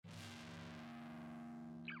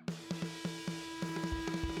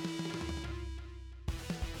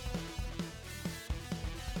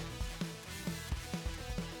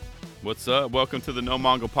What's up? Welcome to the No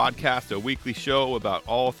Mongo Podcast, a weekly show about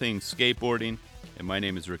all things skateboarding. And my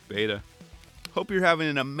name is Rick Beta. Hope you're having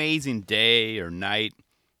an amazing day or night,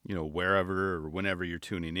 wherever or whenever you're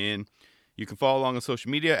tuning in. You can follow along on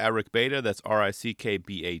social media at Rick Beta. That's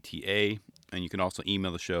RICKBATA. And you can also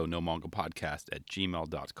email the show,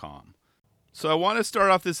 nomongopodcast@gmail.com. So I want to start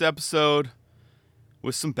off this episode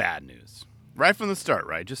with some bad news. Right from the start,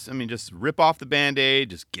 right? Just rip off the Band-Aid,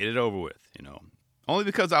 just get it over with, Only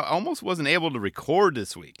because I almost wasn't able to record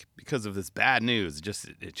this week because of this bad news.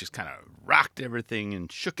 It just kind of rocked everything and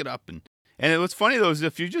shook it up. And it was funny, though, is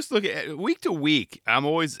if you just look at week to week, I'm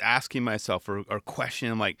always asking myself or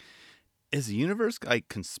questioning, like, is the universe like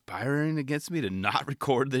conspiring against me to not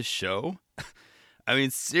record this show? I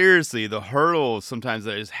mean, seriously, the hurdles sometimes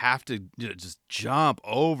I just have to just jump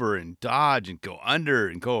over and dodge and go under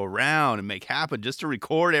and go around and make happen just to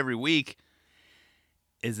record every week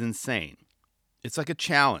is insane. It's like a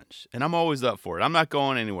challenge, and I'm always up for it. I'm not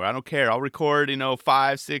going anywhere. I don't care. I'll record,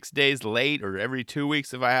 5-6 days late or every 2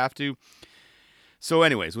 weeks if I have to. So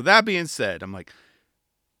anyways, with that being said, I'm like,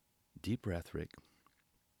 deep breath, Rick.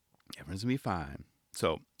 Everyone's going to be fine.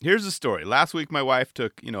 So here's the story. Last week, my wife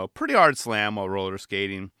took, a pretty hard slam while roller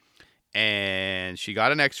skating, and she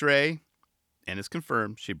got an x-ray, and it's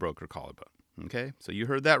confirmed she broke her collarbone. Okay, so you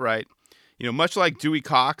heard that right. Much like Dewey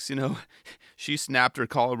Cox, she snapped her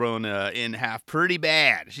collarbone in half pretty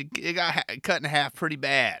bad. It got cut in half pretty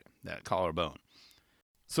bad, that collarbone.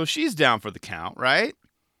 So she's down for the count, right?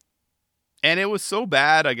 And it was so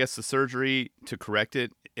bad, I guess the surgery to correct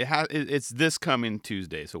it, it's this coming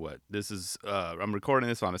Tuesday. So what? This is, I'm recording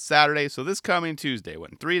this on a Saturday. So this coming Tuesday,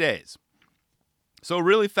 in 3 days? So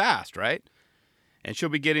really fast, right? And she'll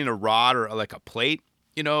be getting a rod or like a plate,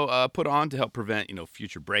 put on to help prevent,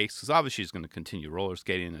 future breaks. Because obviously she's going to continue roller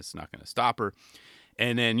skating and it's not going to stop her.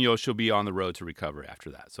 And then, she'll be on the road to recovery after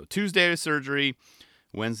that. So Tuesday is surgery.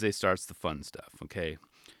 Wednesday starts the fun stuff, okay?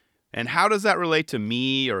 And how does that relate to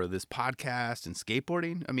me or this podcast and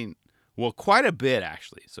skateboarding? I mean, well, quite a bit,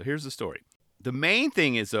 actually. So here's the story. The main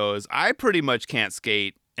thing is I pretty much can't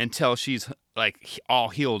skate until she's, like, all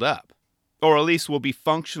healed up. Or at least will be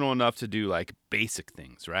functional enough to do, like, basic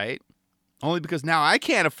things, right? Only because now I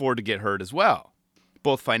can't afford to get hurt as well,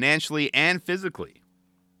 both financially and physically.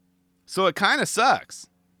 So it kind of sucks.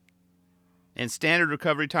 And standard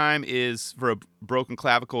recovery time is for a broken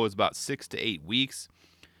clavicle is about 6 to 8 weeks.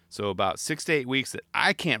 So about 6 to 8 weeks that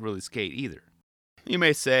I can't really skate either. You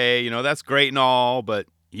may say, that's great and all, but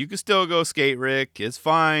you can still go skate, Rick. It's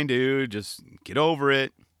fine, dude. Just get over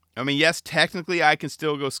it. I mean, yes, technically I can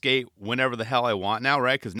still go skate whenever the hell I want now,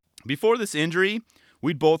 right? Because before this injury,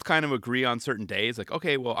 we'd both kind of agree on certain days, like,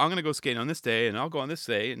 okay, well, I'm going to go skate on this day, and I'll go on this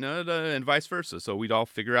day, and vice versa. So we would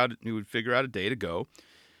figure out a day to go.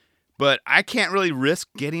 But I can't really risk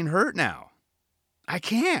getting hurt now. I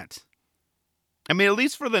can't. I mean, at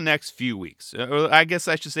least for the next few weeks. Or I guess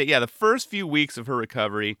I should say, the first few weeks of her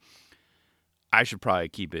recovery, I should probably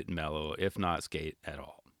keep it mellow, if not skate at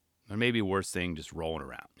all. Or maybe worst thing, just rolling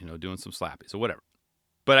around, doing some slappies or whatever.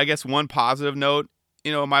 But I guess one positive note,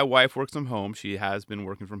 my wife works from home. She has been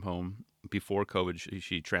working from home before COVID.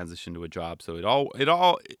 She transitioned to a job, so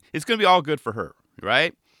it's going to be all good for her,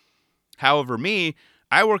 right? However, me,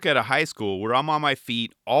 I work at a high school where I'm on my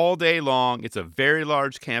feet all day long. It's a very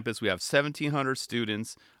large campus. We have 1,700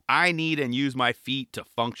 students. I need and use my feet to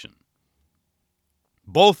function.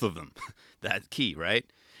 Both of them. That's key, right?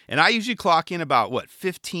 And I usually clock in about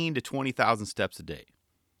 15 to 20,000 steps a day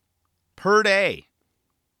per day.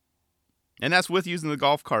 And that's with using the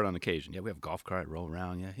golf cart on occasion. Yeah, we have a golf cart, roll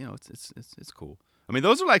around. Yeah, it's cool. I mean,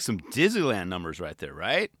 those are like some Disneyland numbers right there,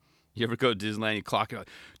 right? You ever go to Disneyland, you clock out,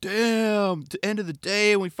 damn, the end of the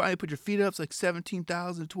day, when we finally put your feet up, it's like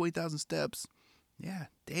 17,000, 20,000 steps. Yeah,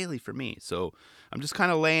 daily for me. So I'm just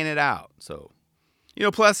kind of laying it out. So,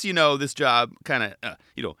 plus, this job kind of,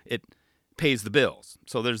 it pays the bills.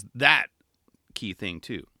 So there's that key thing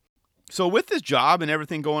too. So with this job and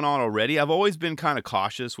everything going on already, I've always been kind of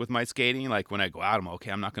cautious with my skating. Like when I go out, I'm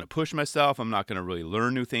okay, I'm not going to push myself. I'm not going to really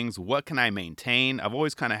learn new things. What can I maintain? I've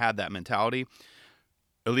always kind of had that mentality,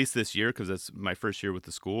 at least this year, because that's my first year with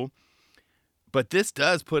the school. But this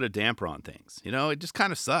does put a damper on things. It just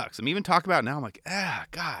kind of sucks. I'm even talking about it now. I'm like,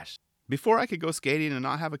 gosh, before I could go skating and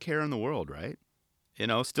not have a care in the world, right?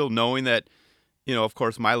 Still knowing that, of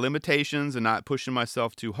course, my limitations and not pushing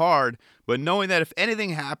myself too hard, but knowing that if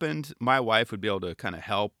anything happened, my wife would be able to kind of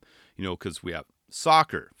help, because we have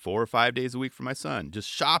Soccer, 4 or 5 days a week for my son. Just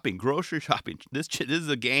shopping, grocery shopping. This is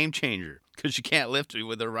a game changer because she can't lift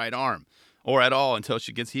with her right arm or at all until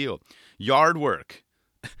she gets healed. Yard work,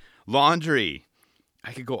 laundry.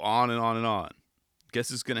 I could go on and on and on. Guess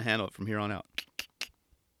who's going to handle it from here on out?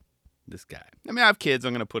 This guy. I mean, I have kids.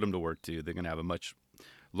 I'm going to put them to work too. They're going to have a much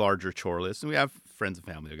larger chore list. And we have friends and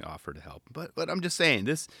family that are going to offer to help. But I'm just saying,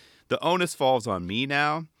 the onus falls on me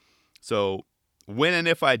now. So when and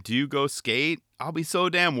if I do go skate, I'll be so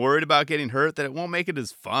damn worried about getting hurt that it won't make it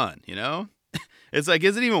as fun, you know? It's like,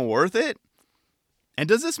 is it even worth it? And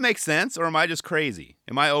does this make sense, or am I just crazy?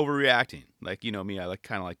 Am I overreacting? Like, you know me, I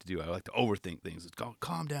kind of like to do. I like to overthink things. It's called,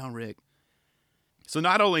 calm down, Rick. So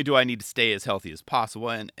not only do I need to stay as healthy as possible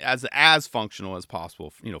and as functional as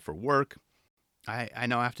possible, you know, for work, I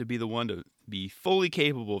now have to be the one to be fully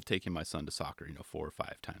capable of taking my son to soccer, you know, 4 or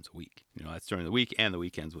 5 times a week. You know, that's during the week and the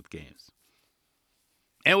weekends with games.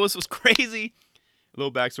 And what was crazy, a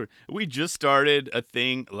little backstory, we just started a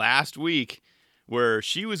thing last week where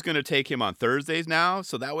she was going to take him on Thursdays now,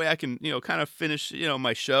 so that way I can, you know, kind of finish, you know,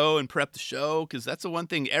 my show and prep the show, because that's the one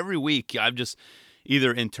thing every week I've just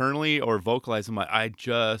either internally or vocalizing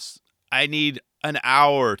I need an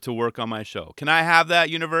hour to work on my show. Can I have that,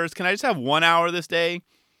 universe? Can I just have 1 hour this day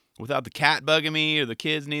without the cat bugging me or the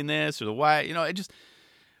kids needing this or the why? You know, I'm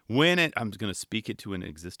going to speak it to an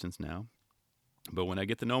existence now. But when I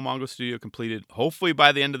get the No Mongo Studio completed, hopefully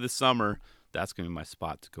by the end of the summer, that's going to be my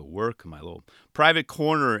spot to go work, my little private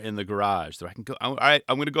corner in the garage. So I can go. All right,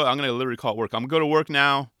 I'm going to literally call it work. I'm going to go to work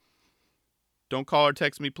now. Don't call or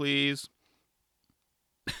text me, please.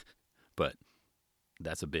 But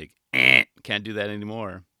that's a big can't do that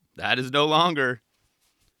anymore. That is no longer.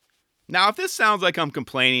 Now, if this sounds like I'm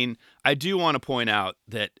complaining, I do want to point out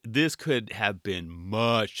that this could have been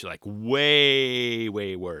much, like way,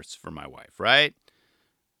 way worse for my wife, right?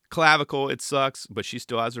 Clavicle, it sucks, but she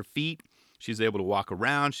still has her feet. She's able to walk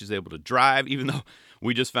around. She's able to drive, even though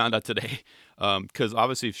we just found out today, because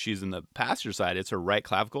obviously if she's in the passenger side, it's her right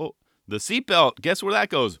clavicle. The seatbelt, guess where that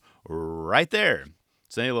goes? Right there.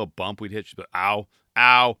 So any little bump we'd hit, she'd go, ow,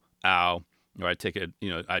 ow, ow. Or I'd take it,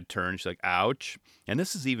 I'd turn. She's like, ouch. And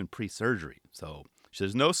this is even pre-surgery. So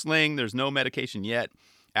there's no sling. There's no medication yet.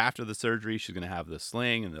 After the surgery, she's going to have the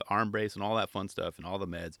sling and the arm brace and all that fun stuff and all the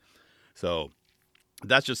meds. So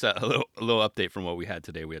that's just a little update from what we had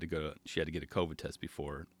today. She had to get a COVID test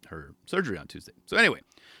before her surgery on Tuesday. So anyway,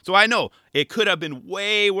 so I know it could have been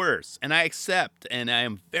way worse. And I accept, and I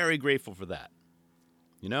am very grateful for that.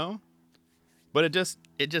 You know? But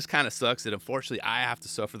it just kind of sucks that unfortunately I have to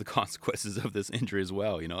suffer the consequences of this injury as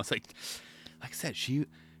well. You know, it's like I said,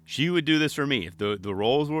 she would do this for me if the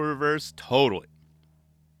roles were reversed. Totally.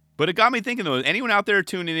 But it got me thinking though, anyone out there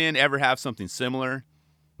tuning in ever have something similar?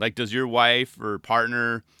 Like, does your wife or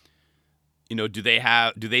partner, do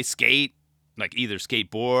they skate, like either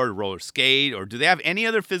skateboard, roller skate, or do they have any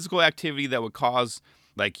other physical activity that would cause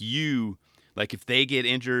like if they get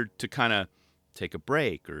injured to kind of take a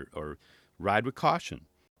break or ride with caution?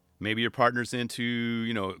 Maybe your partner's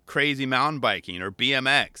into, crazy mountain biking or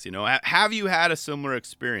BMX, Have you had a similar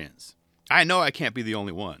experience? I know I can't be the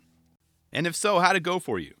only one. And if so, how'd it go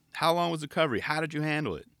for you? How long was the recovery? How did you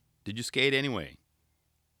handle it? Did you skate anyway?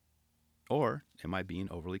 Or am I being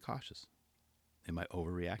overly cautious? Am I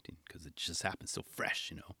overreacting? Because it just happens so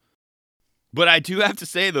fresh, But I do have to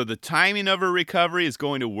say, though, the timing of her recovery is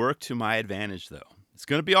going to work to my advantage, though. It's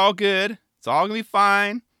going to be all good. It's all going to be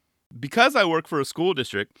fine. Because I work for a school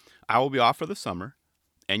district, I will be off for the summer.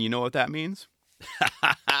 And you know what that means?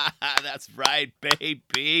 That's right,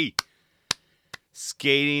 baby.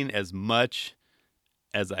 Skating as much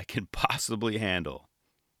as I can possibly handle.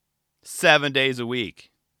 7 days a week.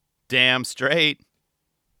 Damn straight.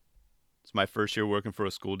 It's my first year working for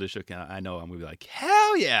a school district, and I know I'm going to be like,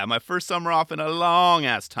 hell yeah, my first summer off in a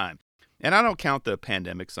long-ass time. And I don't count the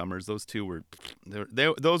pandemic summers. Those two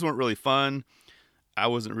those weren't really fun. I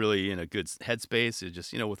wasn't really in a good headspace. It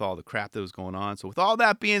just, with all the crap that was going on. So with all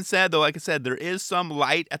that being said, though, like I said, there is some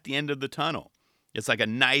light at the end of the tunnel. It's like a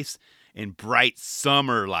nice and bright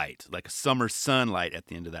summer light, like a summer sunlight at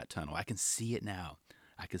the end of that tunnel. I can see it now.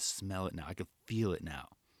 I can smell it now. I can feel it now.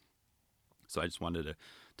 So I just wanted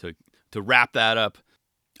to wrap that up.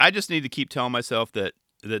 I just need to keep telling myself that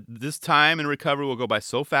this time in recovery will go by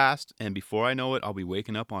so fast, and before I know it, I'll be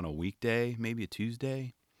waking up on a weekday, maybe a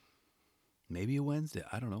Tuesday, maybe a Wednesday.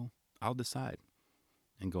 I don't know. I'll decide.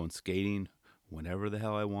 And going skating whenever the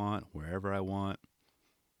hell I want, wherever I want.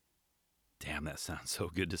 Damn, that sounds so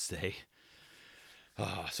good to say.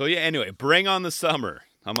 So yeah, anyway, bring on the summer.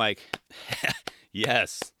 I'm like,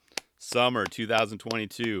 yes, summer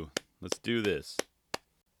 2022. Let's do this.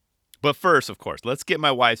 But first, of course, let's get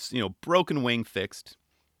my wife's, broken wing fixed.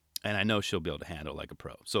 And I know she'll be able to handle it like a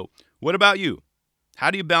pro. So what about you?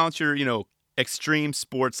 How do you balance your, extreme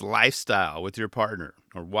sports lifestyle with your partner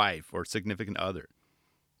or wife or significant other?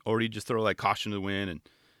 Or do you just throw like caution to the wind and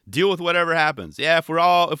deal with whatever happens? Yeah, if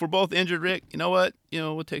we're both injured, Rick, you know what?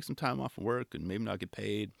 We'll take some time off of work and maybe not get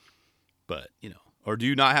paid. But, or do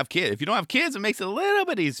you not have kids? If you don't have kids, it makes it a little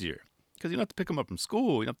bit easier because you don't have to pick them up from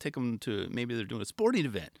school. You don't have to take them to, maybe they're doing a sporting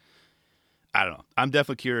event. I don't know. I'm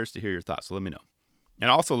definitely curious to hear your thoughts. So let me know. And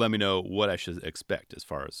also let me know what I should expect as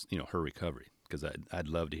far as, her recovery, because I'd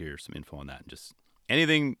love to hear some info on that. And just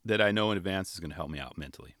anything that I know in advance is going to help me out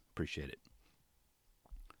mentally. Appreciate it.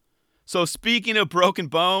 So speaking of broken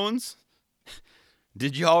bones,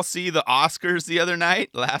 did y'all see the Oscars the other night,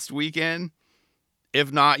 last weekend?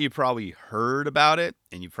 If not, you probably heard about it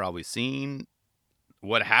and you've probably seen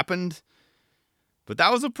what happened. But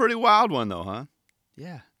that was a pretty wild one though, huh?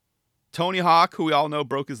 Yeah. Tony Hawk, who we all know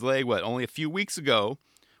broke his leg, only a few weeks ago,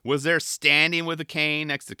 was there standing with a cane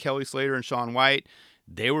next to Kelly Slater and Shaun White.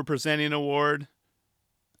 They were presenting an award.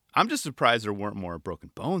 I'm just surprised there weren't more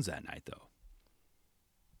broken bones that night, though.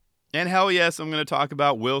 And hell yes, I'm going to talk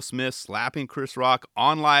about Will Smith slapping Chris Rock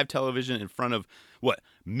on live television in front of,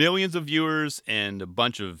 millions of viewers and a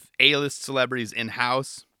bunch of A-list celebrities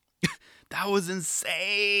in-house. That was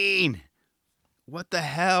insane. What the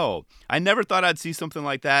hell? I never thought I'd see something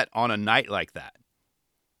like that on a night like that.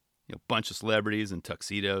 A bunch of celebrities in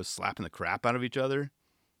tuxedos slapping the crap out of each other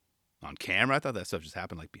on camera. I thought that stuff just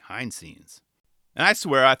happened like behind scenes. And I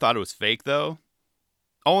swear I thought it was fake though.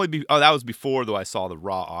 That was before though I saw the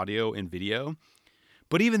raw audio and video.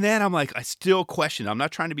 But even then I'm like, I still question. I'm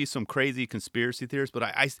not trying to be some crazy conspiracy theorist, but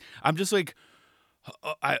I'm just like,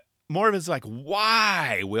 more of it's like,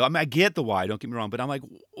 why, Will? I mean, I get the why, don't get me wrong, but I'm like,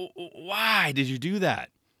 why did you do that?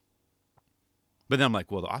 But then I'm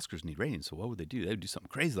like, well, the Oscars need ratings, so what would they do? They would do something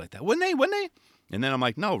crazy like that, wouldn't they? And then I'm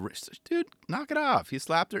like, no, dude, knock it off. He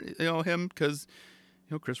slapped her, him because,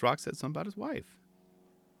 Chris Rock said something about his wife.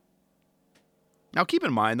 Now, keep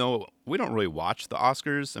in mind, though, we don't really watch the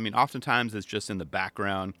Oscars. I mean, oftentimes it's just in the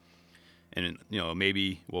background. And,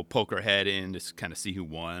 maybe we'll poke our head in to kind of see who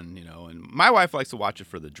won, And my wife likes to watch it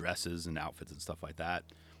for the dresses and outfits and stuff like that.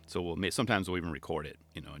 So sometimes we'll even record it,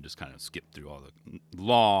 and just kind of skip through all the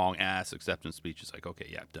long-ass acceptance speeches. Like, okay,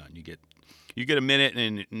 yeah, done. You get a minute,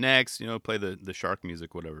 and next, play the shark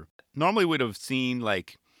music, whatever. Normally we'd have seen,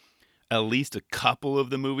 like, at least a couple of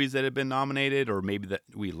the movies that had been nominated or maybe that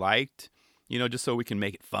we liked, just so we can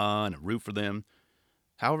make it fun and root for them.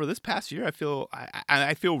 However, this past year, I feel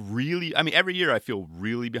really, every year I feel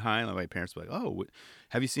really behind. Like my parents were like, oh,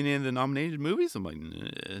 have you seen any of the nominated movies? I'm like,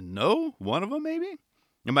 no, one of them maybe.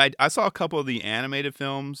 And I saw a couple of the animated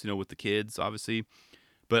films, with the kids, obviously.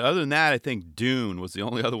 But other than that, I think Dune was the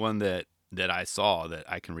only other one that I saw that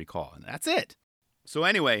I can recall. And that's it. So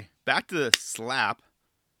anyway, back to the slap.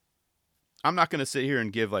 I'm not going to sit here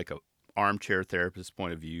and give like a armchair therapist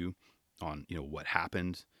point of view on, what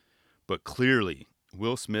happened. But clearly,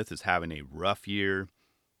 Will Smith is having a rough year.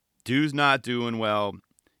 Dude's not doing well.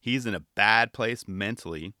 He's in a bad place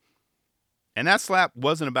mentally. And that slap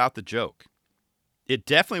wasn't about the joke. It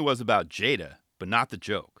definitely was about Jada, but not the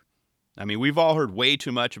joke. I mean, we've all heard way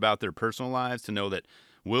too much about their personal lives to know that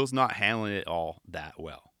Will's not handling it all that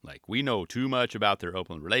well. Like, we know too much about their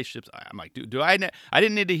open relationships. I'm like, I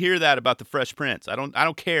didn't need to hear that about the Fresh Prince. I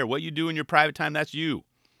don't care what you do in your private time. That's you.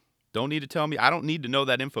 Don't need to tell me. I don't need to know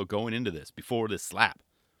that info going into this before this slap.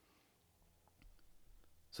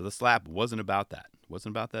 So the slap wasn't about that. It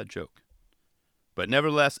wasn't about that joke. But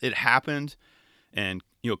nevertheless, it happened. And,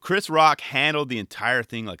 Chris Rock handled the entire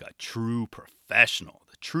thing like a true professional,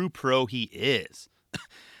 the true pro he is.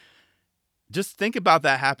 Just think about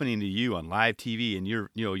that happening to you on live TV and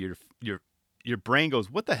your brain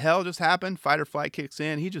goes, what the hell just happened? Fight or flight kicks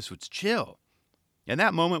in. He just was chill. And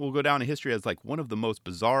that moment will go down in history as like one of the most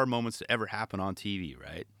bizarre moments to ever happen on TV,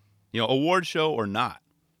 right? Award show or not.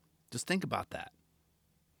 Just think about that.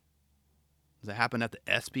 Does it happen at the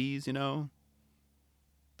ESPYs,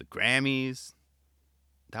 the Grammys?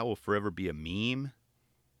 That will forever be a meme.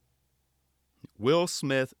 Will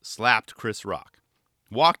Smith slapped Chris Rock.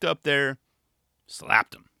 Walked up there,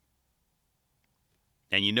 slapped him.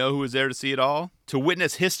 And you know who was there to see it all? To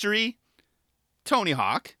witness history? Tony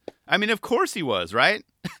Hawk. I mean, of course he was, right?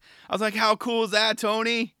 I was like, how cool is that,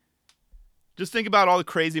 Tony? Just think about all the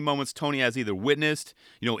crazy moments Tony has either witnessed,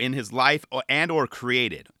 in his life or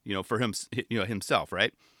created, for him, himself,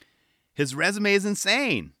 right? His resume is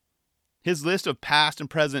insane. His list of past and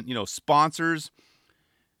present, sponsors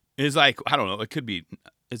is like, I don't know,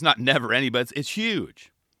 it's not never ending, but it's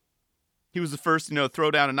huge. He was the first, to throw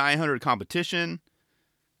down a 900 competition.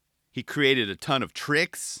 He created a ton of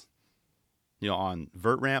tricks, on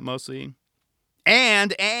vert ramp mostly.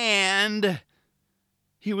 And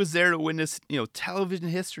he was there to witness, television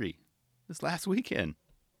history this last weekend.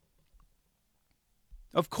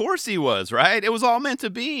 Of course he was, right? It was all meant to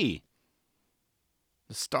be.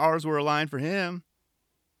 The stars were aligned for him.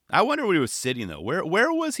 I wonder where he was sitting, though.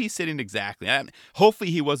 Where was he sitting exactly?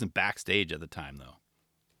 Hopefully he wasn't backstage at the time, though.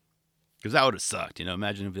 Because that would have sucked,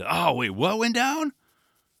 Imagine if, oh, wait, what went down?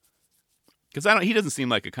 Because he doesn't seem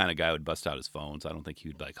like a kind of guy who would bust out his phone, so I don't think he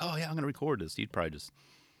would be like, oh, yeah, I'm going to record this. He'd probably just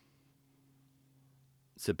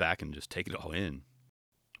sit back and just take it all in.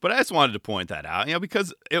 But I just wanted to point that out,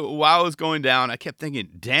 because while it was going down, I kept thinking,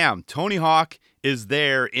 damn, Tony Hawk is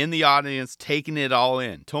there in the audience taking it all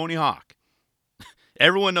in. Tony Hawk.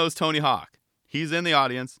 Everyone knows Tony Hawk. He's in the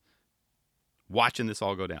audience watching this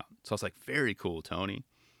all go down. So I was like, very cool, Tony.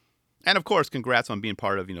 And of course, congrats on being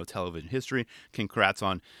part of, television history. Congrats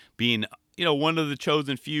on being, one of the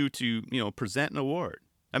chosen few to, present an award.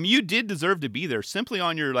 I mean, you did deserve to be there simply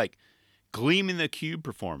on your, Gleaming the Cube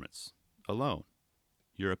performance alone.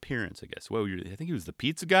 Your appearance, I guess. Well, I think he was the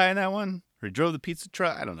pizza guy in that one. Or he drove the pizza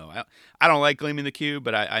truck. I don't know. I don't like Gleaming the Cube,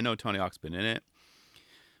 but I know Tony Hawk's been in it.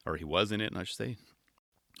 Or he was in it, I should say.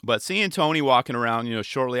 But seeing Tony walking around,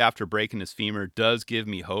 shortly after breaking his femur does give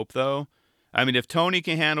me hope, though. I mean, if Tony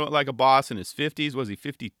can handle it like a boss in his 50s, was he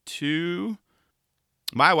 52?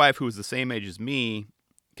 My wife, who was the same age as me,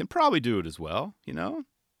 can probably do it as well,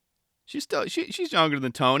 She's younger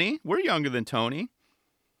than Tony. We're younger than Tony.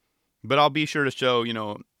 But I'll be sure to show,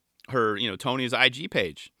 her, Tony's IG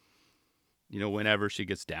page. Whenever she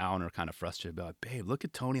gets down or kind of frustrated, be like, babe, look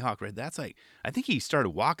at Tony Hawk, right? That's I think he started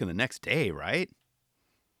walking the next day, right?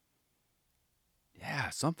 Yeah,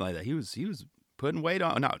 something like that. He was putting weight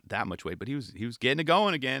on, not that much weight, but he was getting it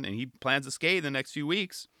going again, and he plans to skate in the next few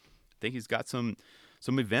weeks. I think he's got some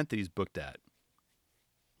event that he's booked at.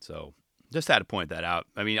 So just had to point that out.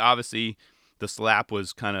 I mean, obviously the slap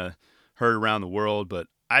was kind of heard around the world, but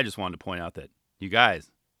I just wanted to point out that, you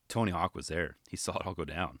guys, Tony Hawk was there. He saw it all go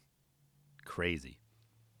down. Crazy.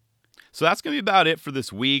 So that's going to be about it for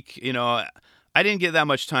this week. I didn't get that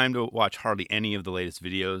much time to watch hardly any of the latest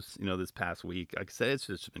videos, this past week. Like I said, it's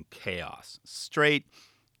just been chaos. Straight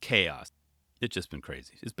chaos. It's just been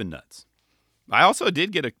crazy. It's been nuts. I also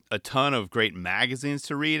did get a ton of great magazines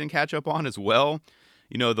to read and catch up on as well.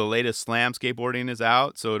 The latest Slam skateboarding is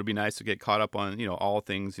out, so it'll be nice to get caught up on, all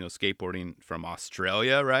things, skateboarding from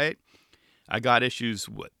Australia, right? I got issues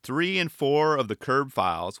 3 and 4 of the Curb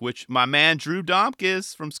Files, which my man Drew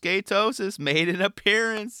Domkis from Skatosis made an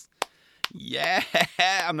appearance. Yeah,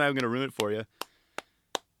 I'm not even going to ruin it for you.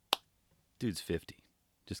 Dude's 50.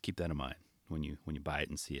 Just keep that in mind when you buy it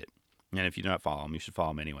and see it. And if you do not follow him, you should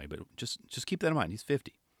follow him anyway, but just keep that in mind. He's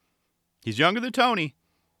 50. He's younger than Tony.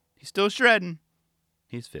 He's still shredding.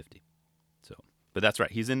 He's 50. But that's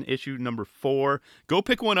right. He's in issue number 4. Go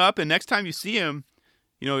pick one up, and next time you see him,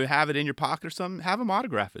 you have it in your pocket or something. Have him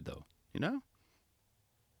autograph it, though. I'm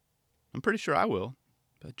pretty sure I will.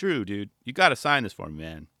 But Drew, dude, you got to sign this for me,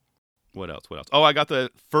 man. What else? Oh, I got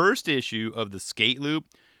the first issue of the Skate Loop,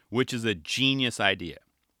 which is a genius idea.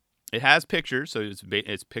 It has pictures, so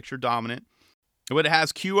it's picture dominant. But it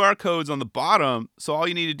has QR codes on the bottom, so all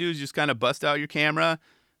you need to do is just kind of bust out your camera,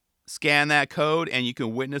 scan that code, and you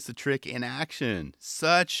can witness the trick in action.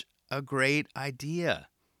 Such a great idea.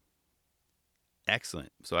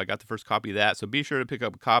 Excellent. So I got the first copy of that. So be sure to pick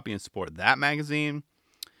up a copy and support that magazine.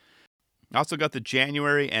 I also got the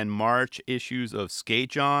January and March issues of Skate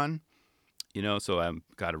John. So I've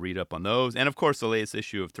got to read up on those. And, of course, the latest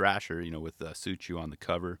issue of Thrasher, with Suchu on the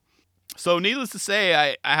cover. So needless to say,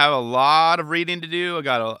 I have a lot of reading to do. I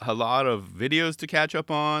got a lot of videos to catch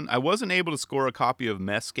up on. I wasn't able to score a copy of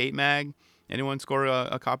Mess Skate Mag. Anyone score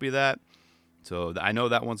a copy of that? So I know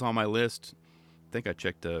that one's on my list. I think I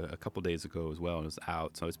checked a couple days ago as well, and it's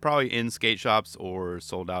out. So it's probably in skate shops or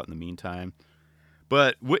sold out in the meantime.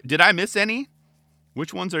 But did I miss any?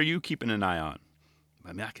 Which ones are you keeping an eye on?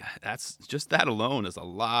 I mean, that's just that alone is a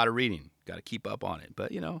lot of reading. Got to keep up on it.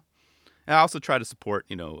 But, I also try to support,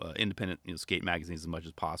 independent skate magazines as much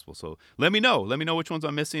as possible. So let me know. Let me know which ones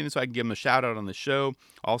I'm missing so I can give them a shout out on the show.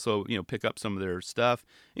 Also, pick up some of their stuff,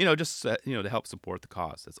 just, to help support the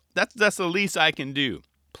cause. That's the least I can do.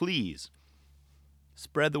 Please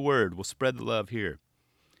spread the word. We'll spread the love here.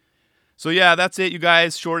 So yeah, that's it, you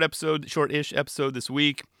guys. Short-ish episode this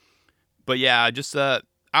week. But yeah, just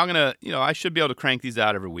I'm going to, I should be able to crank these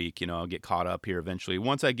out every week. I'll get caught up here eventually.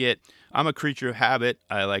 I'm a creature of habit.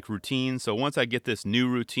 I like routine. So once I get this new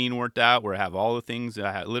routine worked out where I have all the things,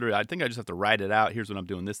 I think I just have to write it out. Here's what I'm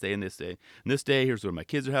doing this day and this day and this day. Here's what my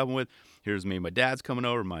kids are helping with. Here's maybe my dad's coming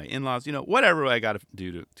over, my in-laws, whatever I got to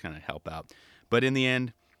do to kind of help out. But in the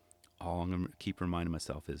end, all I'm going to keep reminding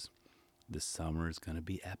myself is this summer is going to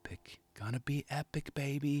be epic. Gonna be epic,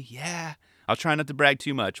 baby. Yeah. I'll try not to brag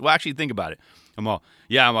too much. Well, actually, think about it. I'm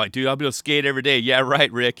like, dude, I'll be able to skate every day. Yeah,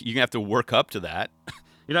 right, Rick. You're going to have to work up to that.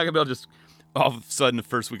 You're not going to be able to just all of a sudden the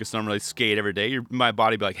first week of summer, like, skate every day. My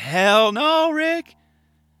body be like, hell no, Rick.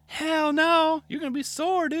 Hell no. You're going to be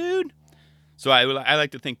sore, dude. So I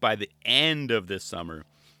like to think by the end of this summer,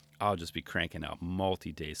 I'll just be cranking out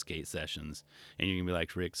multi-day skate sessions. And you're going to be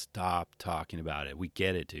like, Rick, stop talking about it. We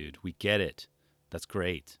get it, dude. We get it. That's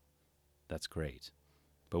great. That's great.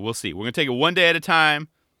 But we'll see. We're going to take it one day at a time.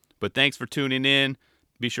 But thanks for tuning in.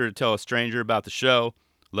 Be sure to tell a stranger about the show.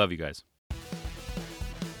 Love you guys.